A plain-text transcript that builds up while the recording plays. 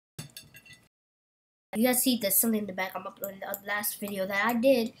You guys see there's something in the back. I'm uploading the last video that I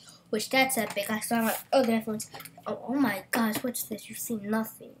did, which that's epic. I saw my other headphones. Oh my gosh, what's this? You've seen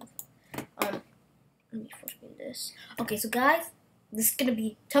nothing. Let me first read this. Okay, so guys, this is gonna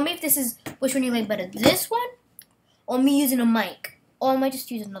be. Tell me if this is which one you like better, this one or me using a mic, or I might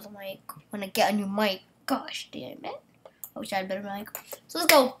just use another mic when I get a new mic. Gosh damn it! I wish I had a better mic. So let's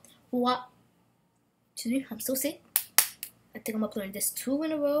go. What? Excuse me, I'm so sick. I think I'm uploading this 2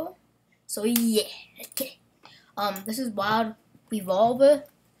 in a row. So yeah, okay. This is Wild Revolver.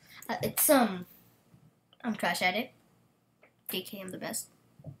 I'm trash at it. JK, I'm the best.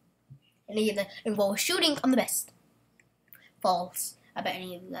 Any of the involved shooting, I'm the best. False. I bet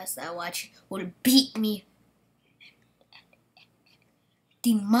any of you guys that I watch would beat me,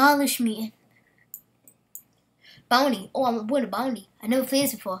 demolish me. Bounty. Oh, I'm winning Bounty. I never played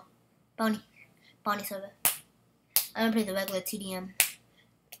this before. Bounty server. I'm gonna play the regular TDM.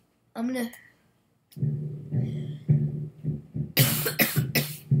 I'm gonna.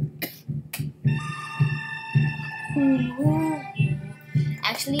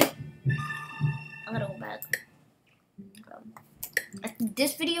 Actually, I'm gonna go back. After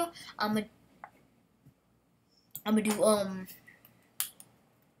this video, I'm gonna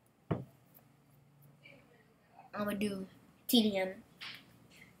do TDM.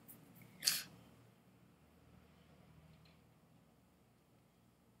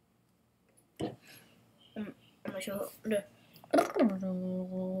 I'm gonna show the.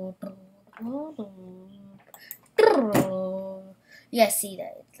 You guys see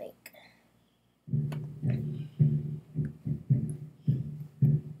that? It's like.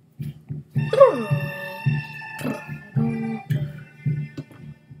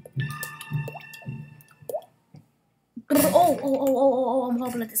 Oh, I'm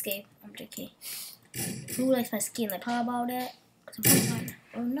horrible at this game. I'm JK. Who likes my skin? Like, how about that?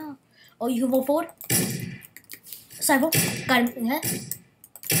 Oh no. Oh, you can go forward? Cyber. Got him again.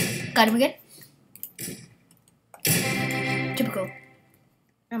 Got him again. Typical.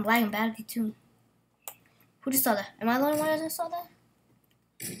 I'm lagging badly too. Who just saw that? Am I the only one that just saw that?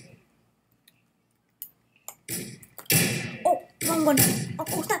 Oh, wrong one. Oh,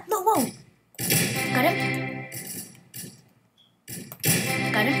 what's that? No, whoa. Got him.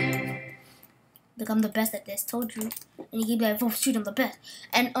 Got him. Look, I'm the best at this. Told you. And you keep like, oh, shoot, I'm the best.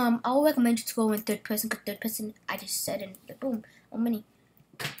 And I'll recommend you to go in third person, because third person, I just said in the boom. Oh, many.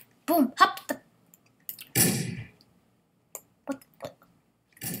 Boom. Hop. What?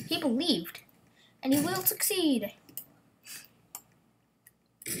 He believed. And he will succeed.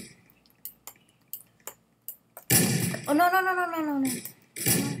 Oh, no. Got him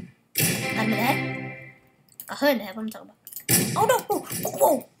in the head. I heard that. What I'm talking about. Oh, no.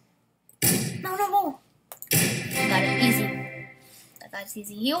 Whoa. No. Got it. Easy. That guy's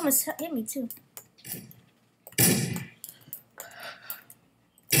easy. He almost hit me, too.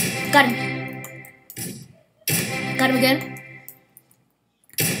 Got him. Got him again.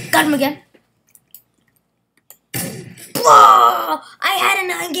 Got him again. Whoa! I had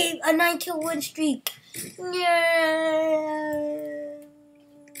a 9 kill win streak. Yeah.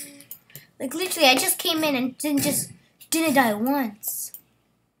 Like literally, I just came in and didn't die once.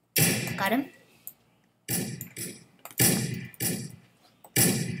 Got him.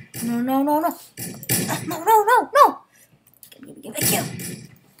 No. No. Give me a kill.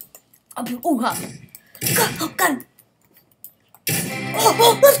 Oh, hop. Got him.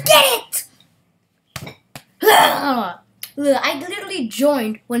 Oh, let's get it! Look, I literally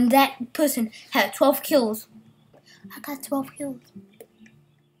joined when that person had 12 kills. I got 12 kills.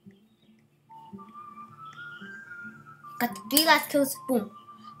 Got the 3 last kills. Boom.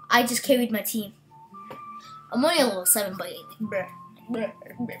 I just carried my team. I'm only a level 7, but bruh.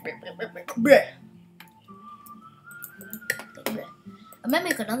 I might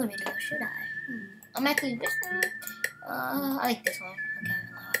make another video, should I? I might leave this one. I like this one. Okay,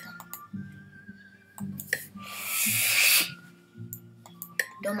 I like that.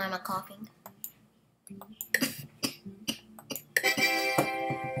 Don't mind my coughing.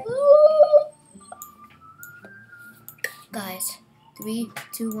 Guys, 3,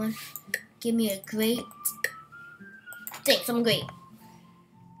 2, 1. Give me a great thing, something great.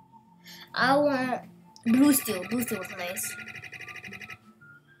 I want blue steel. Blue steel was nice.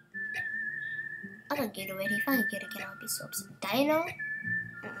 I don't get it already. If I can get it again, I'll be so upset. Dino?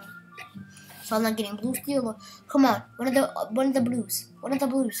 So I'm not getting blue steel. Come on, one of the blues. One of the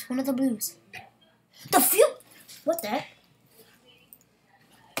blues. The field. What the heck?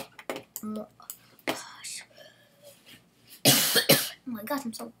 Oh my gosh,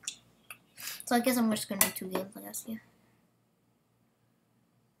 I'm so. So I guess I'm just gonna do 2 games. I guess, yeah.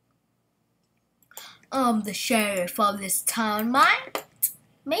 I'm the sheriff of this town,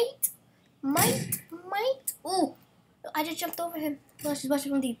 mate. Ooh, I just jumped over him. Oh, she's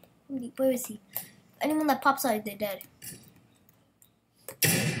watching from deep. Where is he? Anyone that pops out, they're dead.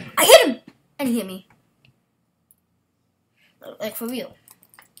 I hit him, and he hit me. Like for real.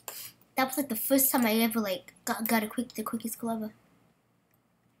 That was like the first time I ever like got the quickest kill ever.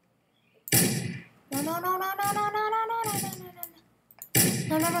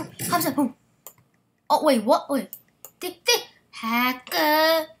 No. Hamza, boom. Oh wait, what? Wait.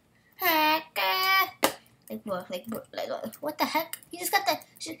 Hacker. Like what the heck? You just got that.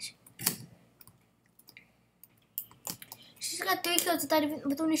 She's got 3 kills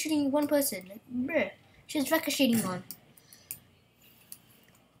with only shooting one person. Like, bruh. She's ricocheting on.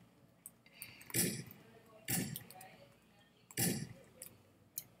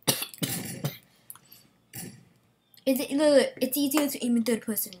 It's easier to aim in third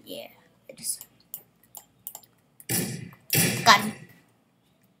person. Yeah. I just got him.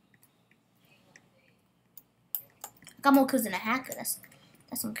 Got more kills than a hacker. That's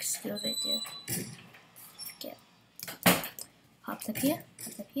some skills right there. Okay. Hops up here.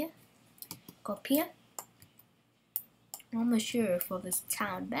 Go up here. I'm a sheriff for this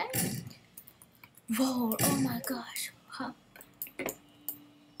town, back. Roll. Oh my gosh. Hop.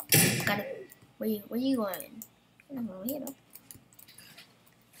 Got it. Where you going? I'm over here though.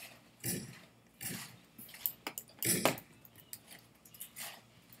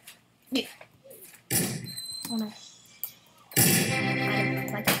 Yeah. Oh no.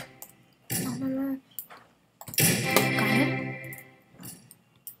 Got him. Oh no. Got him.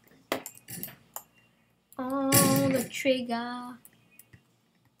 Oh, the trigger.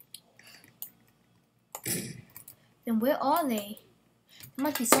 Then where are they? There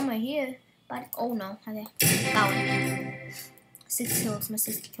must be somewhere here. But oh no, are they? Got one. 6 kills, my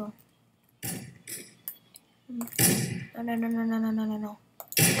 6th kill. No. Got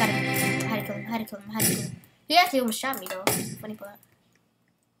him. I had to kill him. He actually almost shot me though. Funny part.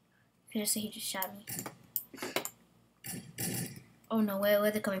 I just say he just shot me. Oh no, where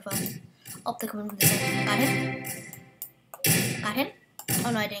are they coming from? Oh, they're coming from this side. Got him.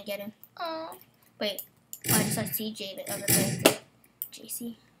 Oh no, I didn't get him. Oh, wait. Oh, I just saw CJ, the other guy.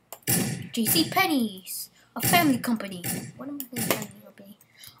 JC Penney's, a family company. What am I saying, family company?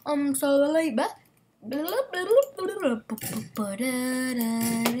 So like that.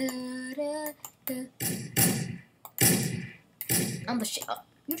 I'm the shit. Oh,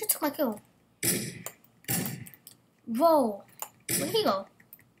 you just took my kill. Whoa, where'd he go?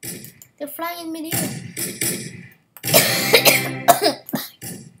 They're flying in midair.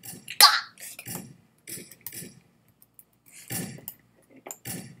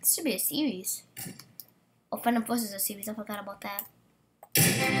 This should be a series. Oh, Phantom Force is a series. I forgot about that.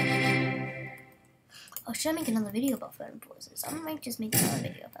 Oh, should I make another video about Phantom Forces? I might just make another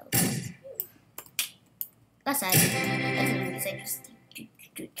video about Phantom Forces. That's sad. That's what it is.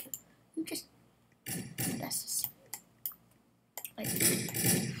 You just. That's just. Like.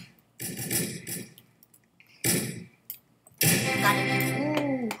 Got it.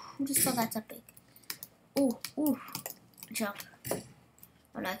 Ooh, who just saw that's epic? Ooh. Jump.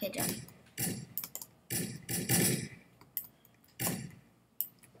 Oh no, I can't jump.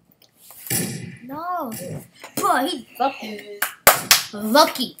 No. Bro, he's lucky.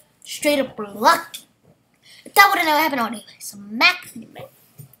 Lucky. Straight up lucky. If that would have never happened, I would have smacked him, man.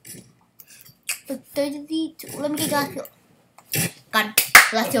 32. Let me get that kill. Got him.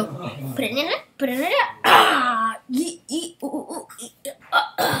 Let's go. Put it in there. I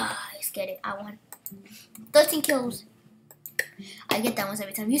scared it. I won. 13 kills. I get that once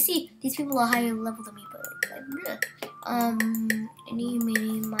every time. You see, these people are higher level than me, but like, any,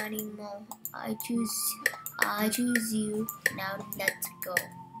 mini, money, mo. I choose you. Now let's go.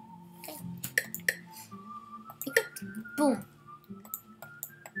 Okay. Boom.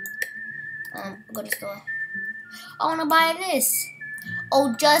 Go to the store. I wanna buy this.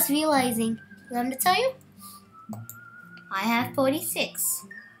 Oh, just realizing. I'm gonna tell you. I have 46.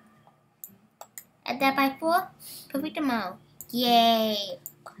 Add that by 4. Perfect amount. Yay!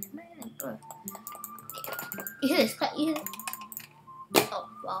 Man, bro. You hear this? Oh,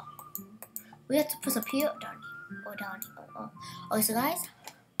 wow. We have to push up here or down here. Or down here. Oh. Okay, so guys.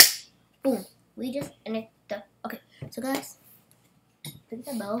 Boom. We just ended the. Okay, so guys. Click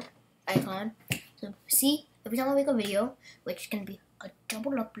the bell icon. So, see, every time I make a video, which can be a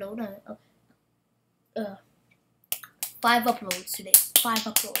double upload, 5 uploads today. 5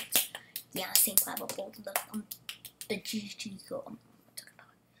 uploads. Yeah, I'm saying 5 uploads. The GG go.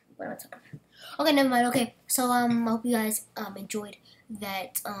 What am I talking about? Okay, never mind. Okay, so I hope you guys enjoyed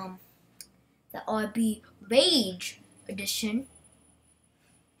that the RB Rage edition.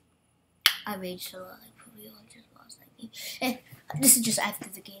 I raged a lot, like for real. I just lost that game. And this is just after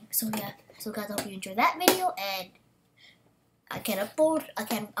the game. So yeah. So guys, I hope you enjoyed that video. And I can't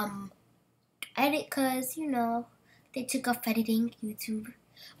edit because you know they took off editing YouTube.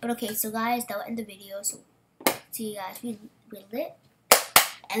 But okay, so guys, that will end the video. So see you guys. We lit.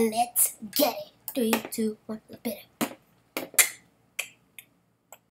 And let's get it. 3, 2, 1, let's get it.